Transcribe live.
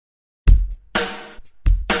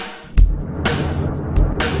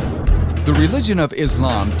The religion of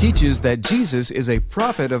Islam teaches that Jesus is a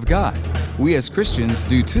prophet of God. We as Christians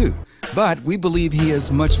do too. But we believe he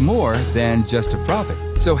is much more than just a prophet.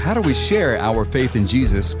 So how do we share our faith in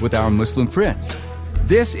Jesus with our Muslim friends?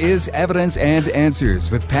 This is Evidence and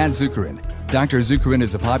Answers with Pat Zukeran. Dr. Zukeran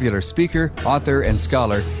is a popular speaker, author, and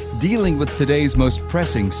scholar dealing with today's most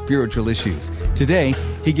pressing spiritual issues. Today,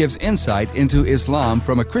 he gives insight into Islam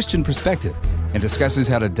from a Christian perspective and discusses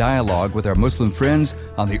how to dialogue with our Muslim friends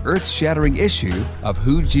on the earth-shattering issue of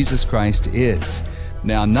who Jesus Christ is.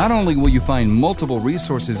 Now, not only will you find multiple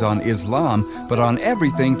resources on Islam, but on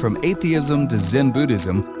everything from atheism to Zen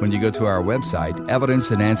Buddhism when you go to our website,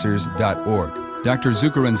 evidenceandanswers.org. Dr.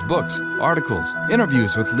 Zukeran's books, articles,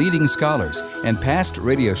 interviews with leading scholars, and past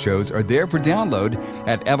radio shows are there for download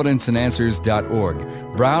at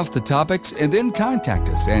evidenceandanswers.org. Browse the topics and then contact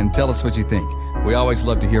us and tell us what you think. We always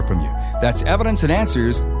love to hear from you. That's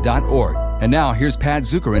evidenceandanswers.org. And now here's Pat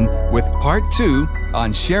Zukeran with Part 2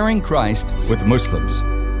 on sharing Christ with Muslims.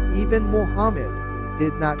 Even Muhammad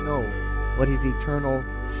did not know what his eternal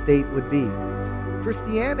state would be.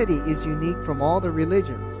 Christianity is unique from all the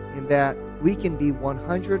religions in that we can be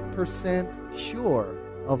 100% sure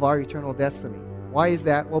of our eternal destiny. Why is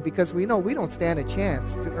that? Well, because we know we don't stand a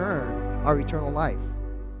chance to earn our eternal life.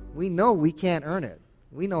 We know we can't earn it.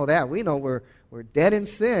 We know that. We know we're dead in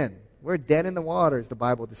sin. We're dead in the water, as the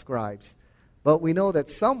Bible describes. But we know that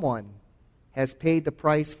someone has paid the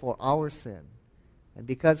price for our sin. And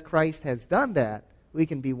because Christ has done that, we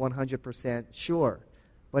can be 100% sure.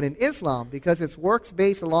 But in Islam, because it's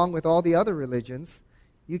works-based along with all the other religions,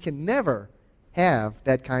 you can never have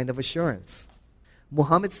that kind of assurance.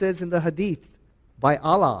 Muhammad says in the hadith, "By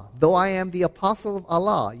Allah, though I am the apostle of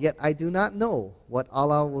Allah, yet I do not know what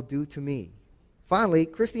Allah will do to me." Finally,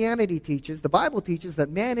 Christianity teaches, the Bible teaches that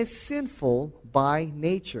man is sinful by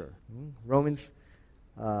nature. Romans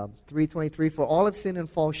 3:23, "For all have sinned and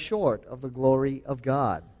fall short of the glory of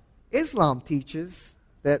God." Islam teaches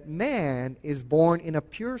that man is born in a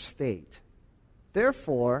pure state.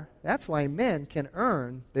 Therefore, that's why men can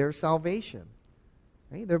earn their salvation.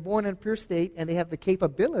 Right? They're born in a pure state and they have the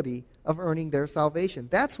capability of earning their salvation.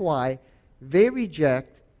 That's why they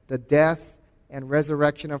reject the death and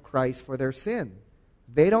resurrection of Christ for their sin.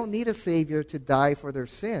 They don't need a Savior to die for their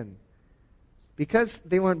sin. Because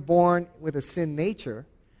they weren't born with a sin nature,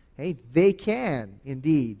 they can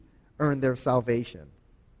indeed earn their salvation.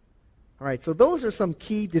 All right, so those are some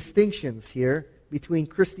key distinctions here between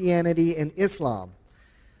Christianity and Islam.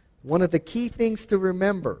 One of the key things to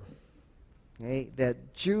remember,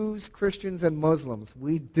 that Jews, Christians, and Muslims,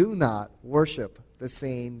 we do not worship the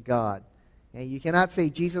same God. And you cannot say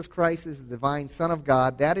Jesus Christ is the divine Son of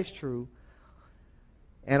God. That is true.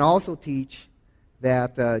 And also teach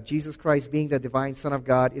that Jesus Christ being the divine Son of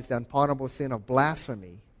God is the unpardonable sin of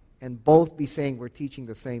blasphemy. And both be saying we're teaching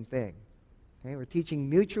the same thing. We're teaching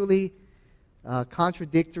mutually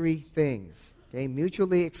contradictory things.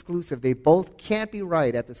 Mutually exclusive. They both can't be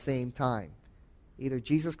right at the same time. Either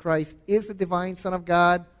Jesus Christ is the divine Son of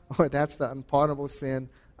God, or that's the unpardonable sin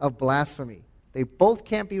of blasphemy. They both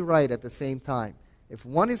can't be right at the same time. If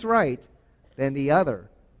one is right, then the other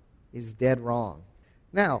is dead wrong.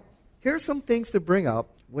 Now, here's some things to bring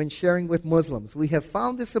up when sharing with Muslims. We have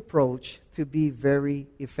found this approach to be very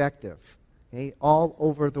effective all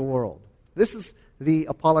over the world. This is the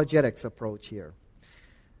apologetics approach here.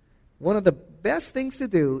 One of the best things to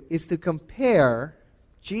do is to compare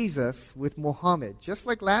Jesus with Muhammad. Just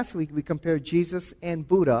like last week we compared Jesus and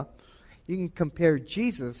Buddha, you can compare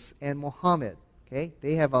Jesus and Muhammad.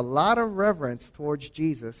 They have a lot of reverence towards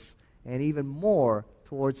Jesus and even more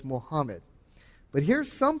towards Muhammad. But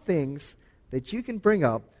here's some things that you can bring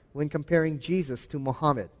up when comparing Jesus to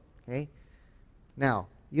Muhammad. Now,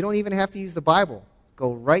 you don't even have to use the Bible.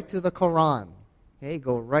 Go right to the Quran.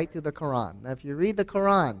 Go right to the Quran. Now, if you read the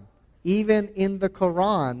Quran, even in the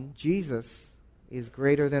Quran, Jesus is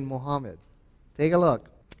greater than Muhammad. Take a look.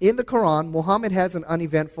 In the Quran, Muhammad has an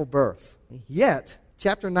uneventful birth. Yet,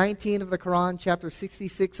 chapter 19 of the Quran, chapter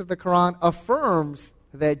 66 of the Quran affirms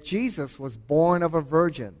that Jesus was born of a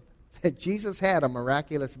virgin, that Jesus had a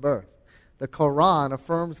miraculous birth. The Quran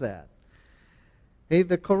affirms that. The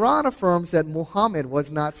Quran affirms that Muhammad was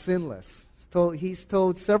not sinless. He's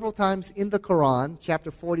told several times in the Quran, chapter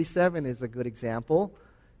 47 is a good example,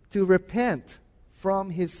 to repent from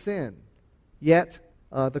his sin. Yet,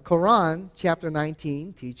 the Quran, chapter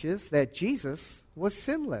 19, teaches that Jesus was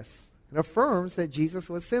sinless. It affirms that Jesus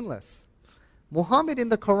was sinless. Muhammad in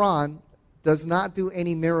the Quran does not do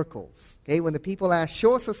any miracles. When the people ask,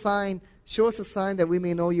 show us a sign that we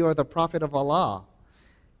may know you are the prophet of Allah,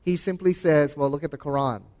 he simply says, well, look at the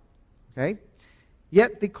Quran.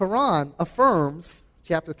 Yet the Quran affirms,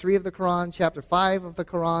 chapter 3 of the Quran, chapter 5 of the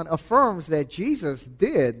Quran, affirms that Jesus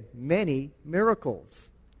did many miracles.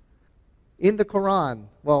 In the Quran,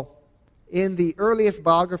 in the earliest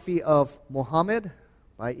biography of Muhammad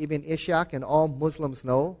by Ibn Ishaq, and all Muslims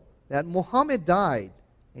know that Muhammad died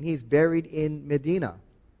and he's buried in Medina.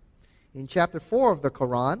 In chapter 4 of the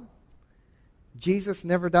Quran, Jesus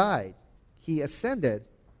never died. He ascended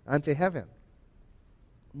unto heaven.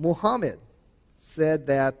 Muhammad said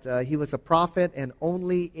that he was a prophet and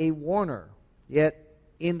only a warner. Yet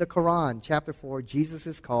in the Quran, chapter 4, Jesus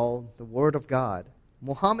is called the Word of God.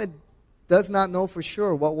 Muhammad does not know for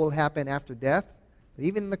sure what will happen after death. But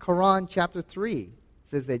even in the Quran, chapter 3,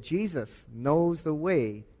 says that Jesus knows the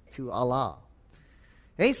way to Allah.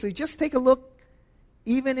 Okay, so just take a look,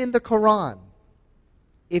 even in the Quran.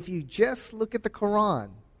 If you just look at the Quran,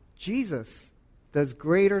 Jesus does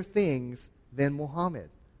greater things than Muhammad.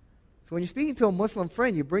 So when you're speaking to a Muslim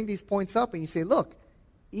friend, you bring these points up and you say, look,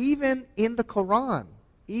 even in the Quran,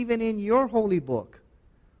 even in your holy book,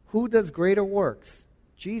 who does greater works,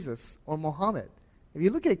 Jesus or Muhammad? If you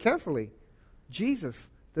look at it carefully,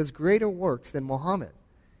 Jesus does greater works than Muhammad.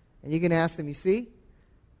 And you can ask them, you see,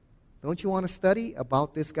 don't you want to study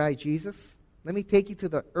about this guy Jesus? Let me take you to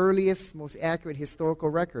the earliest, most accurate historical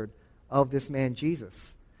record of this man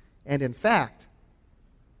Jesus. And in fact,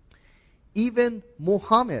 even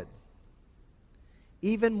Muhammad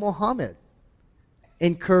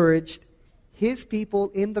encouraged his people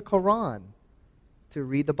in the Quran to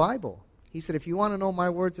read the Bible. He said, if you want to know my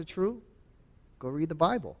words are true, go read the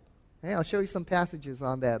Bible. Hey, I'll show you some passages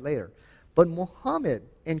on that later. But Muhammad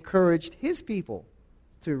encouraged his people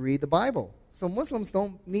to read the Bible. So Muslims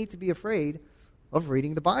don't need to be afraid of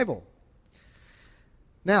reading the Bible.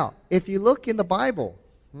 Now, if you look in the Bible,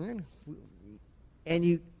 and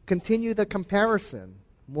you continue the comparison,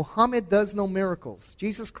 Muhammad does no miracles.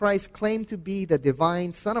 Jesus Christ claimed to be the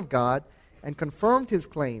divine Son of God and confirmed his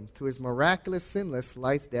claim to his miraculous, sinless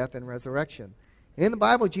life, death, and resurrection. In the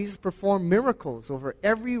Bible, Jesus performed miracles over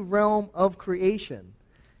every realm of creation,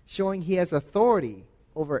 showing he has authority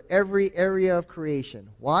over every area of creation.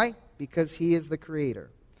 Why? Because he is the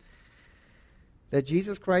creator. That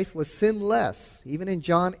Jesus Christ was sinless. Even in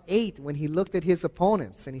John 8, when he looked at his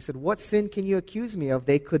opponents and he said, what sin can you accuse me of?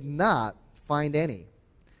 They could not find any.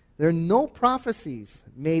 There are no prophecies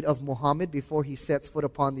made of Muhammad before he sets foot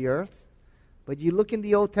upon the earth. But you look in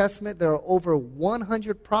the Old Testament, there are over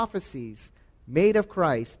 100 prophecies made of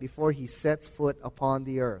Christ before he sets foot upon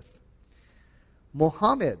the earth.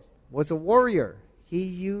 Muhammad was a warrior. He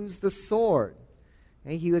used the sword.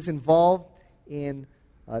 And he was involved in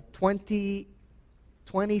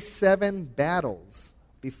 27 battles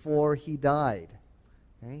before he died.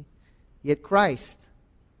 Okay? Yet Christ,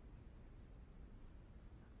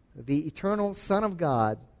 the eternal Son of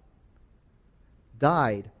God,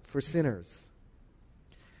 died for sinners.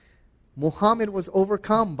 Muhammad was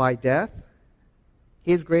overcome by death.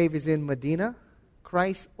 His grave is in Medina.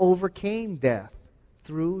 Christ overcame death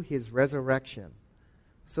through his resurrection.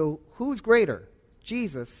 So who's greater,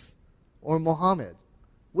 Jesus or Muhammad?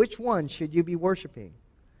 Which one should you be worshiping?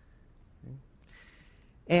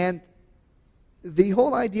 And the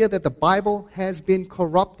whole idea that the Bible has been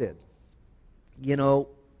corrupted,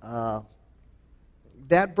 that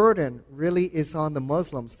burden really is on the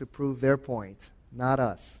Muslims to prove their point, not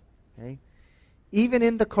us. Okay? Even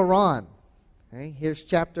in the Quran, okay, here's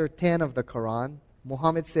chapter 10 of the Quran.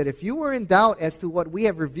 Muhammad said, if you were in doubt as to what we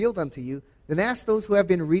have revealed unto you, then ask those who have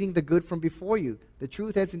been reading the good from before you. The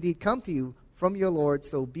truth has indeed come to you from your Lord,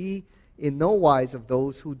 so be in no wise of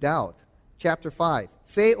those who doubt. Chapter 5,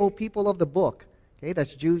 say, O people of the book, okay,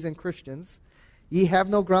 that's Jews and Christians, ye have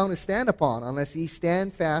no ground to stand upon unless ye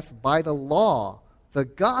stand fast by the law, the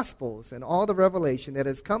Gospels, and all the revelation that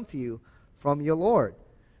has come to you from your Lord.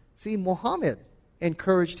 See, Muhammad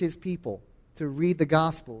encouraged his people to read the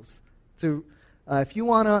Gospels. If you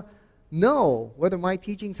want to know whether my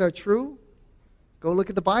teachings are true, go look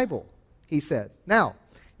at the Bible, he said. Now,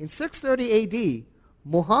 in 630 AD,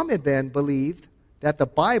 Muhammad then believed that the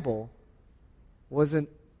Bible wasn't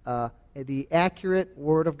the accurate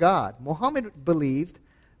Word of God. Muhammad believed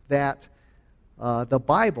that the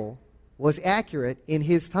Bible was accurate in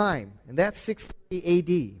his time, and that's 630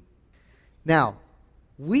 AD. Now,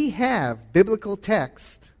 we have biblical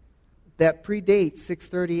text that predates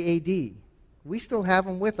 630 AD. We still have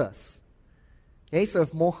them with us. Okay, so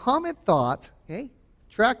if Muhammad thought, okay,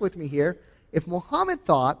 track with me here, if Muhammad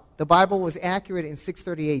thought the Bible was accurate in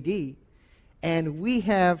 630 AD, and we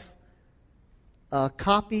have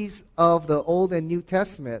copies of the Old and New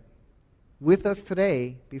Testament with us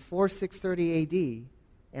today before 630 AD,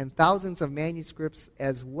 and thousands of manuscripts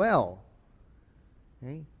as well,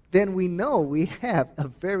 okay, then we know we have a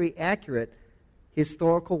very accurate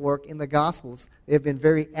historical work in the Gospels. They have been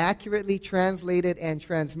very accurately translated and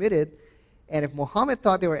transmitted. And if Muhammad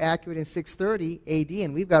thought they were accurate in 630 AD,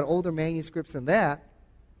 and we've got older manuscripts than that,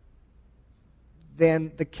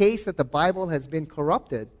 then the case that the Bible has been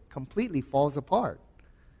corrupted completely falls apart.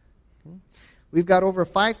 Okay? We've got over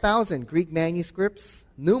 5,000 Greek manuscripts,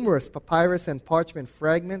 numerous papyrus and parchment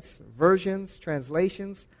fragments, versions,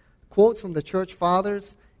 translations, quotes from the church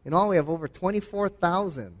fathers. In all, we have over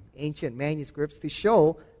 24,000 ancient manuscripts to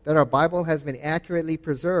show that our Bible has been accurately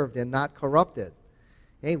preserved and not corrupted.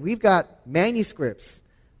 Okay? We've got manuscripts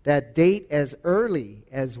that date as early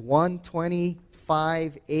as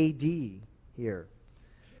 125 AD here.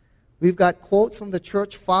 We've got quotes from the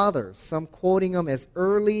church fathers, some quoting them as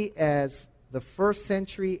early as the 1st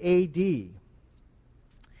century AD.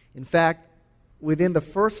 In fact, within the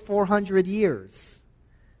first 400 years,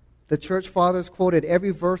 the church fathers quoted every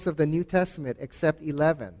verse of the New Testament except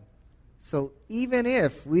 11. So even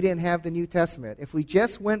if we didn't have the New Testament, if we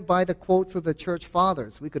just went by the quotes of the church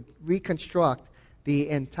fathers, we could reconstruct the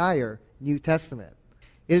entire New Testament.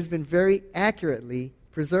 It has been very accurately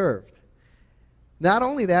preserved. Not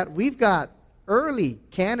only that, we've got early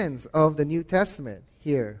canons of the New Testament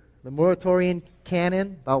here. The Muratorian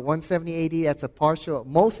canon, about 170 AD, that's a partial,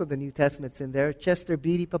 most of the New Testament's in there. Chester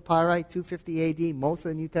Beatty Papyri, 250 AD, most of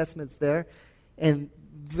the New Testament's there. And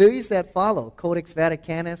these that follow, Codex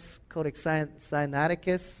Vaticanus, Codex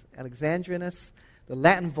Sinaiticus, Alexandrinus, the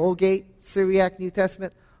Latin Vulgate, Syriac New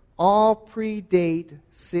Testament, all predate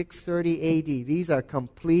 630 AD. These are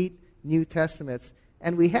complete New Testaments,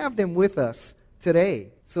 and we have them with us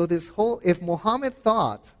today. So if Muhammad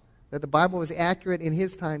thought that the Bible was accurate in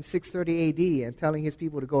his time, 630 AD, and telling his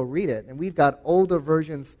people to go read it, and we've got older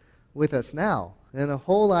versions with us now, then the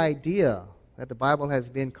whole idea that the Bible has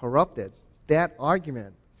been corrupted, that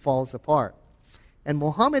argument falls apart. And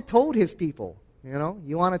Muhammad told his people,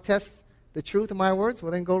 you want to test the truth of my words?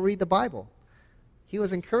 Well, then go read the Bible. He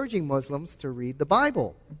was encouraging Muslims to read the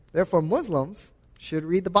Bible. Therefore, Muslims should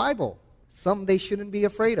read the Bible. Something they shouldn't be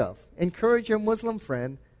afraid of. Encourage your Muslim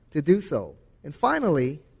friend to do so. And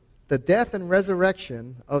finally, the death and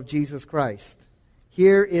resurrection of Jesus Christ.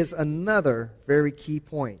 Here is another very key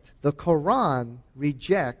point. The Quran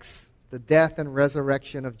rejects the death and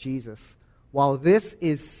resurrection of Jesus, while this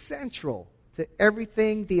is central to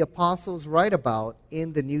everything the apostles write about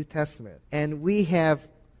in the New Testament. And we have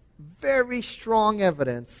very strong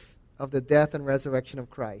evidence of the death and resurrection of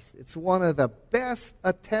Christ. It's one of the best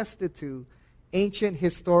attested to ancient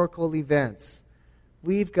historical events.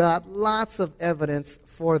 We've got lots of evidence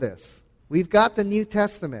for this. We've got the New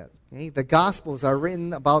Testament. Okay? The Gospels are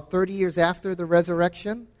written about 30 years after the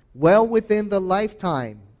resurrection, well within the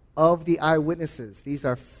lifetime of the eyewitnesses. These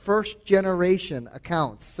are first-generation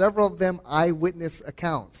accounts, several of them eyewitness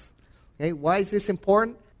accounts. Okay? Why is this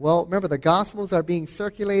important? Well, remember, the Gospels are being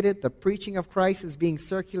circulated. The preaching of Christ is being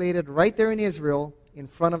circulated right there in Israel in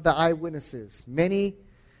front of the eyewitnesses. Many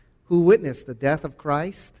who witnessed the death of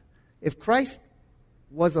Christ. If Christ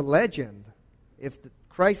was a legend, if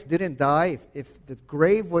Christ didn't die, if the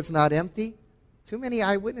grave was not empty, too many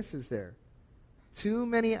eyewitnesses there. Too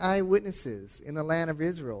many eyewitnesses in the land of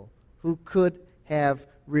Israel who could have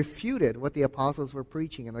refuted what the apostles were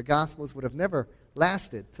preaching, and the Gospels would have never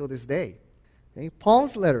lasted till this day. Okay?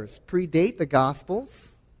 Paul's letters predate the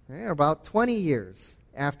Gospels, about 20 years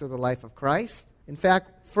after the life of Christ. In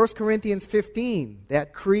fact, 1 Corinthians 15,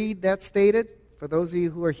 that creed that's stated, for those of you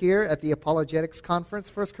who are here at the Apologetics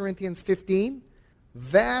Conference, 1 Corinthians 15,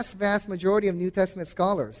 vast majority of New Testament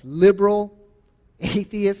scholars, liberal,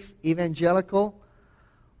 atheist, evangelical,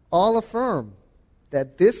 all affirm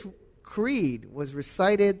that this creed was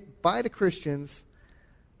recited by the Christians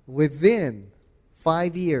within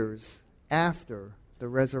 5 years after the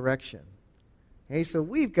resurrection. Okay, so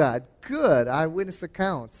we've got good eyewitness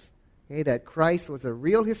accounts that Christ was a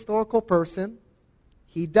real historical person,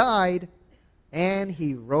 he died, and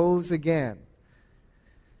he rose again.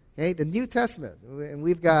 Okay, the New Testament, and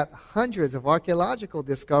we've got hundreds of archaeological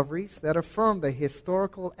discoveries that affirm the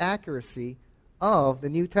historical accuracy of the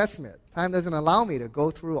New Testament. Time doesn't allow me to go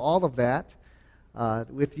through all of that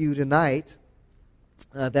with you tonight.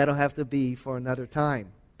 That'll have to be for another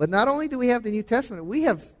time. But not only do we have the New Testament, we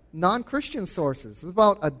have non-Christian sources. There's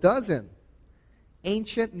about a dozen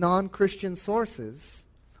ancient non-Christian sources,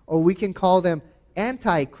 or we can call them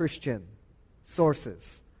anti-Christian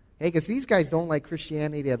sources. Because these guys don't like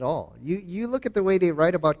Christianity at all. You look at the way they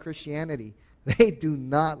write about Christianity, they do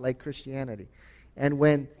not like Christianity. And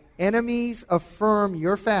when enemies affirm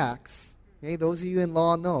your facts, Okay, those of you in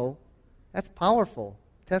law know that's powerful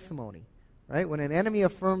testimony, right? When an enemy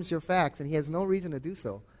affirms your facts and he has no reason to do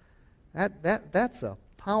so, that's a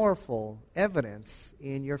powerful evidence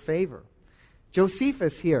in your favor.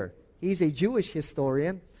 Josephus here, he's a Jewish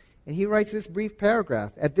historian, and he writes this brief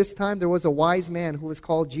paragraph. At this time there was a wise man who was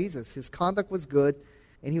called Jesus. His conduct was good,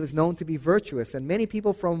 and he was known to be virtuous, and many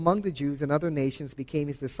people from among the Jews and other nations became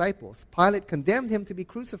his disciples. Pilate condemned him to be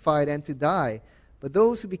crucified and to die, but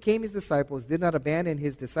those who became his disciples did not abandon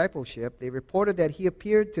his discipleship. They reported that he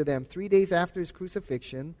appeared to them 3 days after his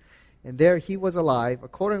crucifixion, and there he was alive.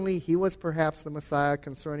 Accordingly, he was perhaps the Messiah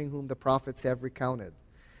concerning whom the prophets have recounted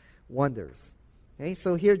wonders. Okay,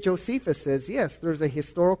 so here Josephus says, yes, there's a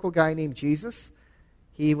historical guy named Jesus.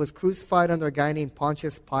 He was crucified under a guy named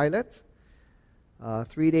Pontius Pilate.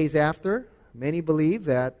 3 days after, many believe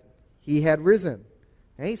that he had risen.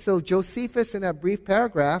 Okay, so Josephus, in that brief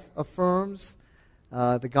paragraph, affirms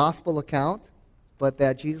the gospel account, but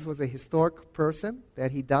that Jesus was a historic person,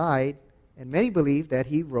 that he died, and many believe that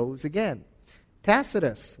he rose again.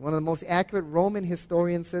 Tacitus, one of the most accurate Roman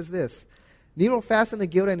historians, says this: Nero fastened the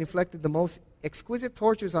guilty and inflicted the most exquisite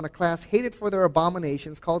tortures on a class hated for their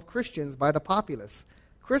abominations, called Christians by the populace.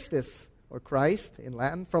 Christus, or Christ in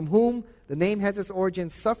Latin, from whom the name has its origin,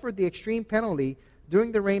 suffered the extreme penalty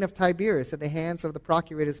during the reign of Tiberius at the hands of the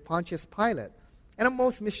procurators Pontius Pilate. And a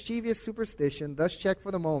most mischievous superstition, thus checked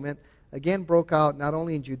for the moment, again broke out not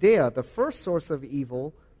only in Judea, the first source of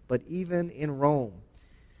evil, but even in Rome.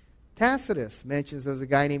 Tacitus mentions there was a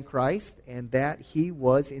guy named Christ, and that he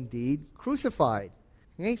was indeed crucified.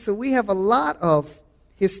 Okay, so we have a lot of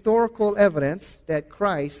historical evidence that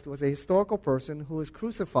Christ was a historical person who was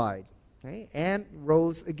crucified, okay, and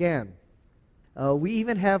rose again. We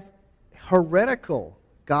even have heretical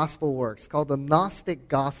gospel works called the Gnostic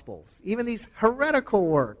Gospels. Even these heretical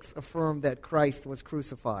works affirm that Christ was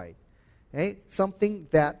crucified, okay? Something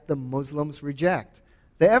that the Muslims reject.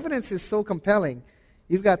 The evidence is so compelling.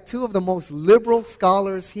 You've got two of the most liberal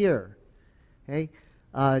scholars here, okay?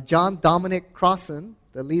 John Dominic Crossan,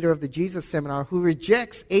 the leader of the Jesus Seminar, who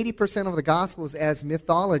rejects 80% of the Gospels as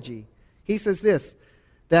mythology. He says this,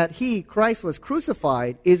 that he, Christ, was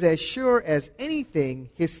crucified is as sure as anything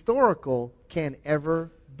historical can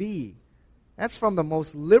ever be. That's from the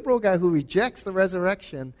most liberal guy who rejects the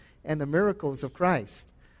resurrection and the miracles of Christ.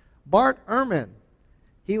 Bart Ehrman,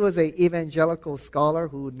 he was an evangelical scholar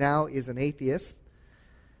who now is an atheist,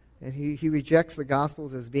 and he rejects the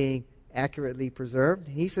Gospels as being accurately preserved.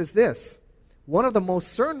 He says this: one of the most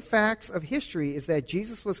certain facts of history is that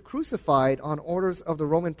Jesus was crucified on orders of the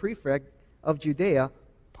Roman prefect of Judea,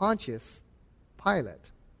 Pontius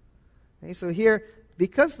Pilate. Okay, so here,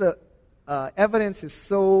 because the evidence is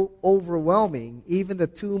so overwhelming, even the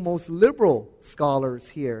two most liberal scholars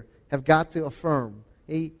here have got to affirm.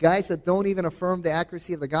 Guys that don't even affirm the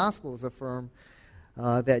accuracy of the Gospels affirm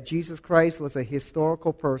that Jesus Christ was a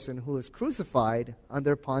historical person who was crucified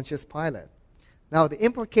under Pontius Pilate. Now, the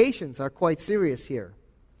implications are quite serious here.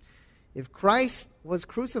 If Christ was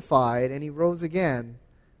crucified and he rose again,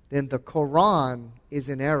 then the Quran is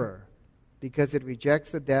in error because it rejects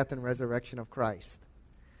the death and resurrection of Christ.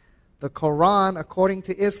 The Quran, according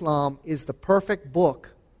to Islam, is the perfect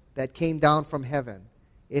book that came down from heaven.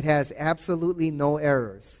 It has absolutely no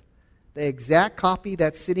errors. The exact copy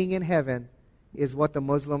that's sitting in heaven is what the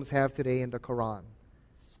Muslims have today in the Quran.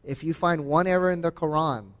 If you find one error in the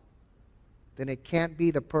Quran, then it can't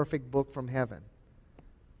be the perfect book from heaven.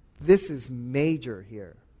 This is major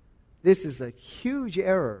here. This is a huge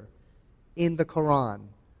error in the Quran,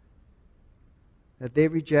 that they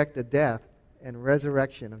reject the death and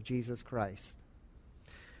resurrection of Jesus Christ.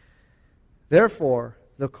 Therefore,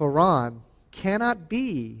 the Quran cannot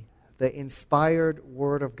be the inspired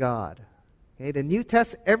Word of God. Okay, the New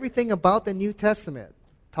Testament, everything about the New Testament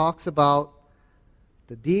talks about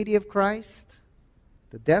the deity of Christ,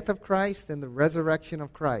 the death of Christ, and the resurrection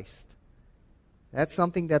of Christ. That's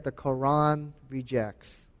something that the Quran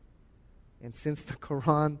rejects. And since the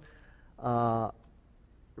Quran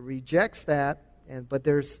rejects that, but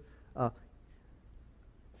there's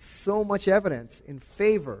so much evidence in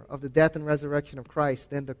favor of the death and resurrection of Christ,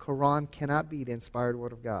 then the Quran cannot be the inspired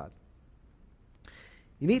Word of God.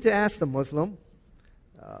 You need to ask the Muslim,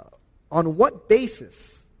 on what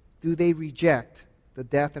basis do they reject the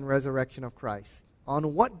death and resurrection of Christ?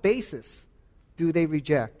 On what basis do they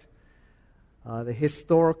reject the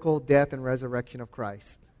historical death and resurrection of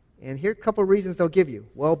Christ? And here are a couple of reasons they'll give you.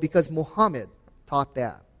 Well, because Muhammad taught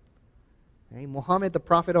that. Okay? Muhammad, the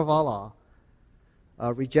prophet of Allah,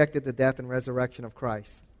 rejected the death and resurrection of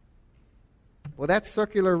Christ. Well, that's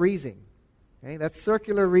circular reasoning. Okay? That's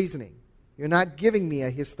circular reasoning. You're not giving me a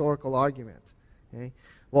historical argument. Okay?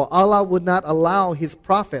 Well, Allah would not allow His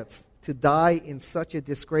prophets to die in such a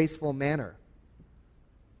disgraceful manner.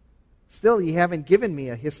 Still, you haven't given me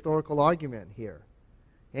a historical argument here.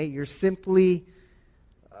 Okay? You're simply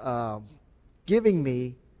giving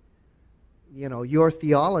me, your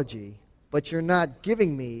theology, but you're not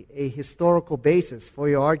giving me a historical basis for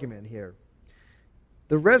your argument here.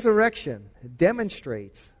 The resurrection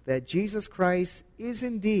demonstrates that Jesus Christ is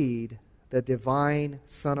indeed the divine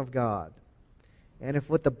Son of God. And if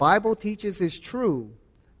what the Bible teaches is true,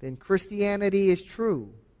 then Christianity is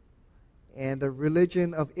true, and the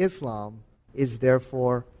religion of Islam is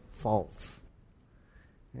therefore false.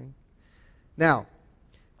 Okay? Now,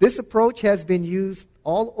 this approach has been used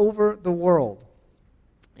all over the world,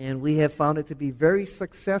 and we have found it to be very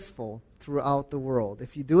successful throughout the world.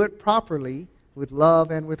 If you do it properly, with love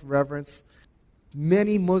and with reverence,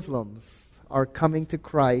 many Muslims are coming to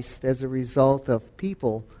Christ as a result of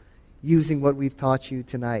people using what we've taught you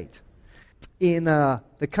tonight. In the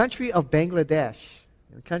country of Bangladesh,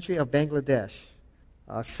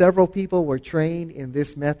 several people were trained in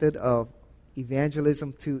this method of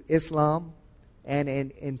evangelism to Islam, and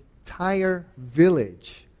an entire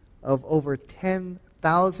village of over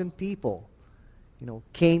 10,000 people,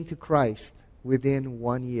 came to Christ within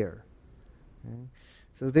 1 year. Okay?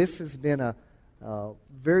 So this has been a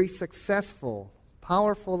very successful,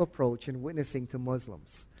 powerful approach in witnessing to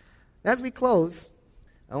Muslims. As we close,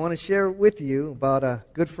 I want to share with you about a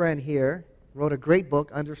good friend here, wrote a great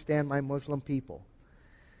book, Understand My Muslim People.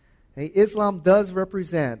 Hey, Islam does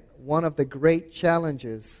represent one of the great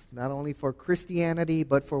challenges, not only for Christianity,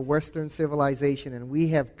 but for Western civilization, and we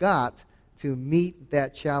have got to meet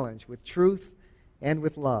that challenge with truth and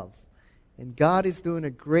with love. And God is doing a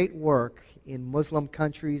great work in Muslim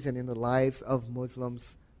countries and in the lives of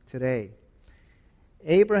Muslims today.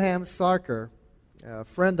 Abraham Sarkar, a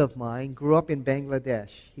friend of mine, grew up in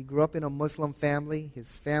Bangladesh. He grew up in a Muslim family.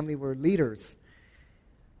 His family were leaders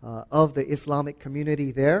of the Islamic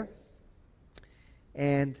community there.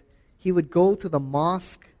 And he would go to the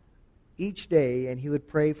mosque each day and he would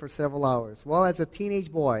pray for several hours. Well, as a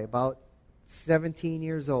teenage boy, about 17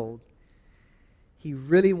 years old, he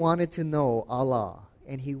really wanted to know Allah.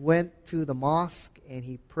 And he went to the mosque and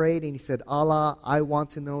he prayed and he said, Allah, I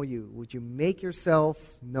want to know you. Would you make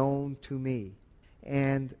yourself known to me?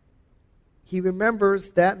 And he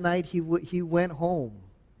remembers that night he went home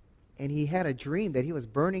and he had a dream that he was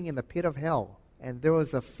burning in the pit of hell. And there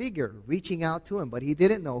was a figure reaching out to him, but he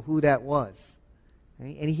didn't know who that was.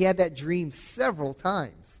 Okay? And he had that dream several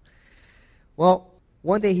times. Well,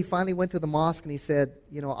 one day he finally went to the mosque and he said,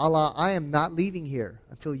 Allah, I am not leaving here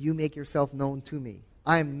until you make yourself known to me.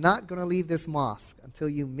 I am not going to leave this mosque until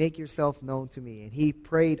you make yourself known to me. And he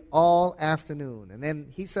prayed all afternoon. And then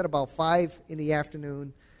he said about 5 in the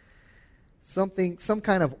afternoon, some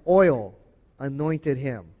kind of oil anointed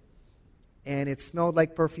him. And it smelled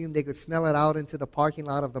like perfume. They could smell it out into the parking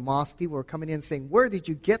lot of the mosque. People were coming in saying, where did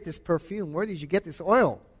you get this perfume? Where did you get this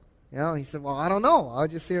oil? He said, well, I don't know. I was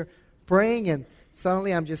just here praying and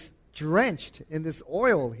suddenly I'm just drenched in this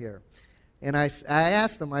oil here. And I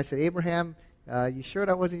asked him, I said, Abraham, you sure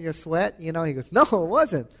that wasn't your sweat? He goes, no, it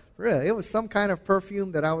wasn't. Really, it was some kind of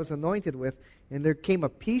perfume that I was anointed with. And there came a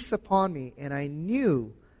peace upon me. And I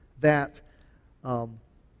knew that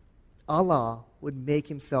Allah would make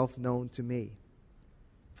himself known to me.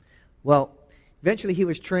 Well, eventually he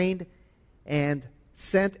was trained and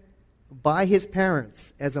sent by his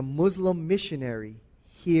parents as a Muslim missionary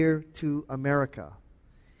here to America.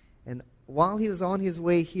 And while he was on his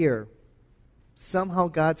way here, somehow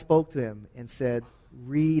God spoke to him and said,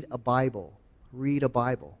 read a Bible. Read a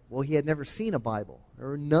Bible. Well, he had never seen a Bible. There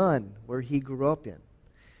were none where he grew up in.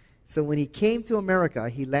 So when he came to America,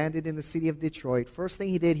 he landed in the city of Detroit. First thing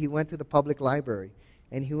he did, he went to the public library.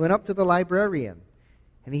 And he went up to the librarian.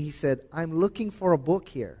 And he said, I'm looking for a book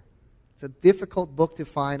here. It's a difficult book to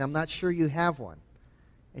find. I'm not sure you have one.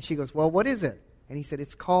 And she goes, well, what is it? And he said,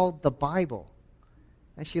 it's called the Bible.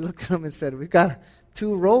 And she looked at him and said, we've got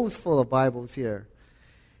 2 rows full of Bibles here.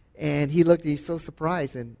 And he's so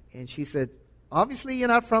surprised. And she said, obviously you're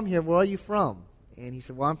not from here. Where are you from? And he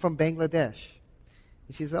said, well, I'm from Bangladesh.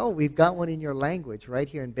 And she said, oh, we've got one in your language right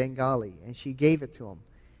here in Bengali. And she gave it to him.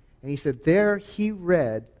 And he said, there he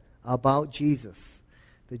read about Jesus.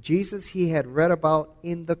 The Jesus he had read about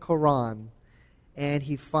in the Quran. And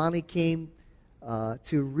he finally came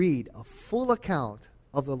to read a full account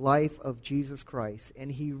of the life of Jesus Christ.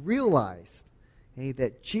 And he realized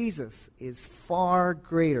that Jesus is far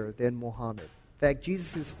greater than Muhammad. In fact,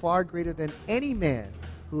 Jesus is far greater than any man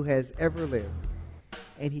who has ever lived.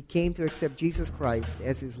 and he came to accept Jesus Christ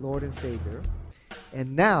as his Lord and Savior.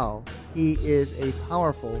 And now he is a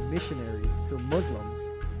powerful missionary to Muslims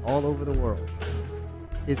all over the world.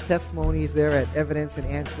 His testimony is there at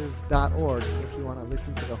evidenceandanswers.org if you want to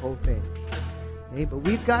listen to the whole thing. Okay, but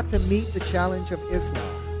we've got to meet the challenge of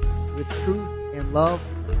Islam with truth and love.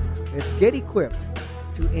 Let's get equipped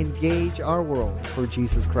to engage our world for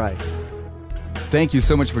Jesus Christ. Thank you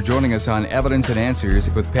so much for joining us on Evidence and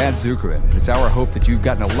Answers with Pat Zukeran. It's our hope that you've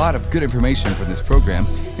gotten a lot of good information from this program,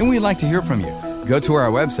 and we'd like to hear from you. Go to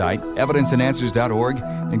our website, evidenceandanswers.org,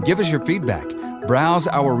 and give us your feedback. Browse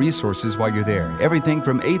our resources while you're there, everything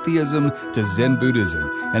from atheism to Zen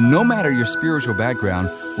Buddhism. And no matter your spiritual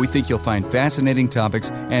background, we think you'll find fascinating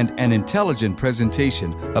topics and an intelligent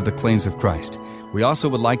presentation of the claims of Christ. We also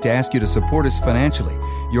would like to ask you to support us financially.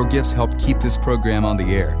 Your gifts help keep this program on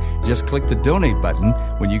the air. Just click the donate button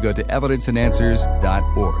when you go to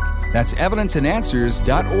evidenceandanswers.org. That's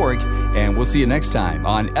evidenceandanswers.org, and we'll see you next time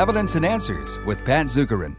on Evidence and Answers with Pat Zukeran.